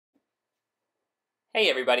Hey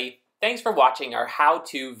everybody, thanks for watching our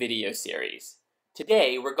how-to video series.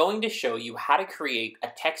 Today we're going to show you how to create a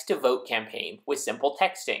text-to-vote campaign with simple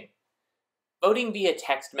texting. Voting via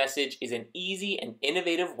text message is an easy and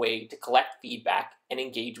innovative way to collect feedback and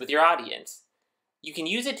engage with your audience. You can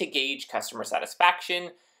use it to gauge customer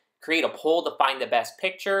satisfaction, create a poll to find the best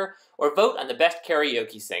picture, or vote on the best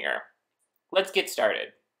karaoke singer. Let's get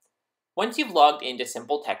started. Once you've logged into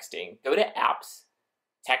Simple Texting, go to Apps,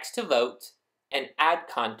 Text-to-Vote, and Add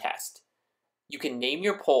Contest. You can name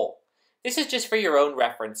your poll. This is just for your own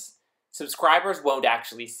reference. Subscribers won't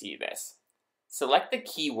actually see this. Select the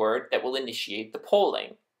keyword that will initiate the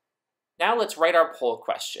polling. Now let's write our poll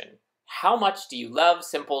question. How much do you love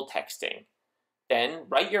simple texting? Then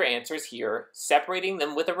write your answers here, separating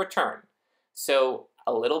them with a return. So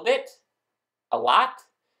a little bit, a lot,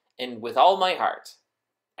 and with all my heart.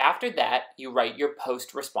 After that, you write your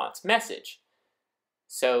post-response message.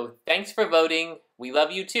 So thanks for voting, we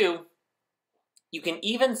love you too. You can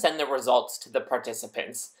even send the results to the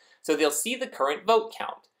participants so they'll see the current vote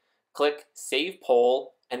count. Click Save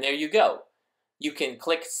Poll, and there you go. You can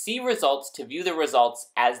click See Results to view the results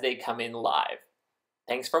as they come in live.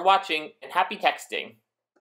 Thanks for watching, and happy texting!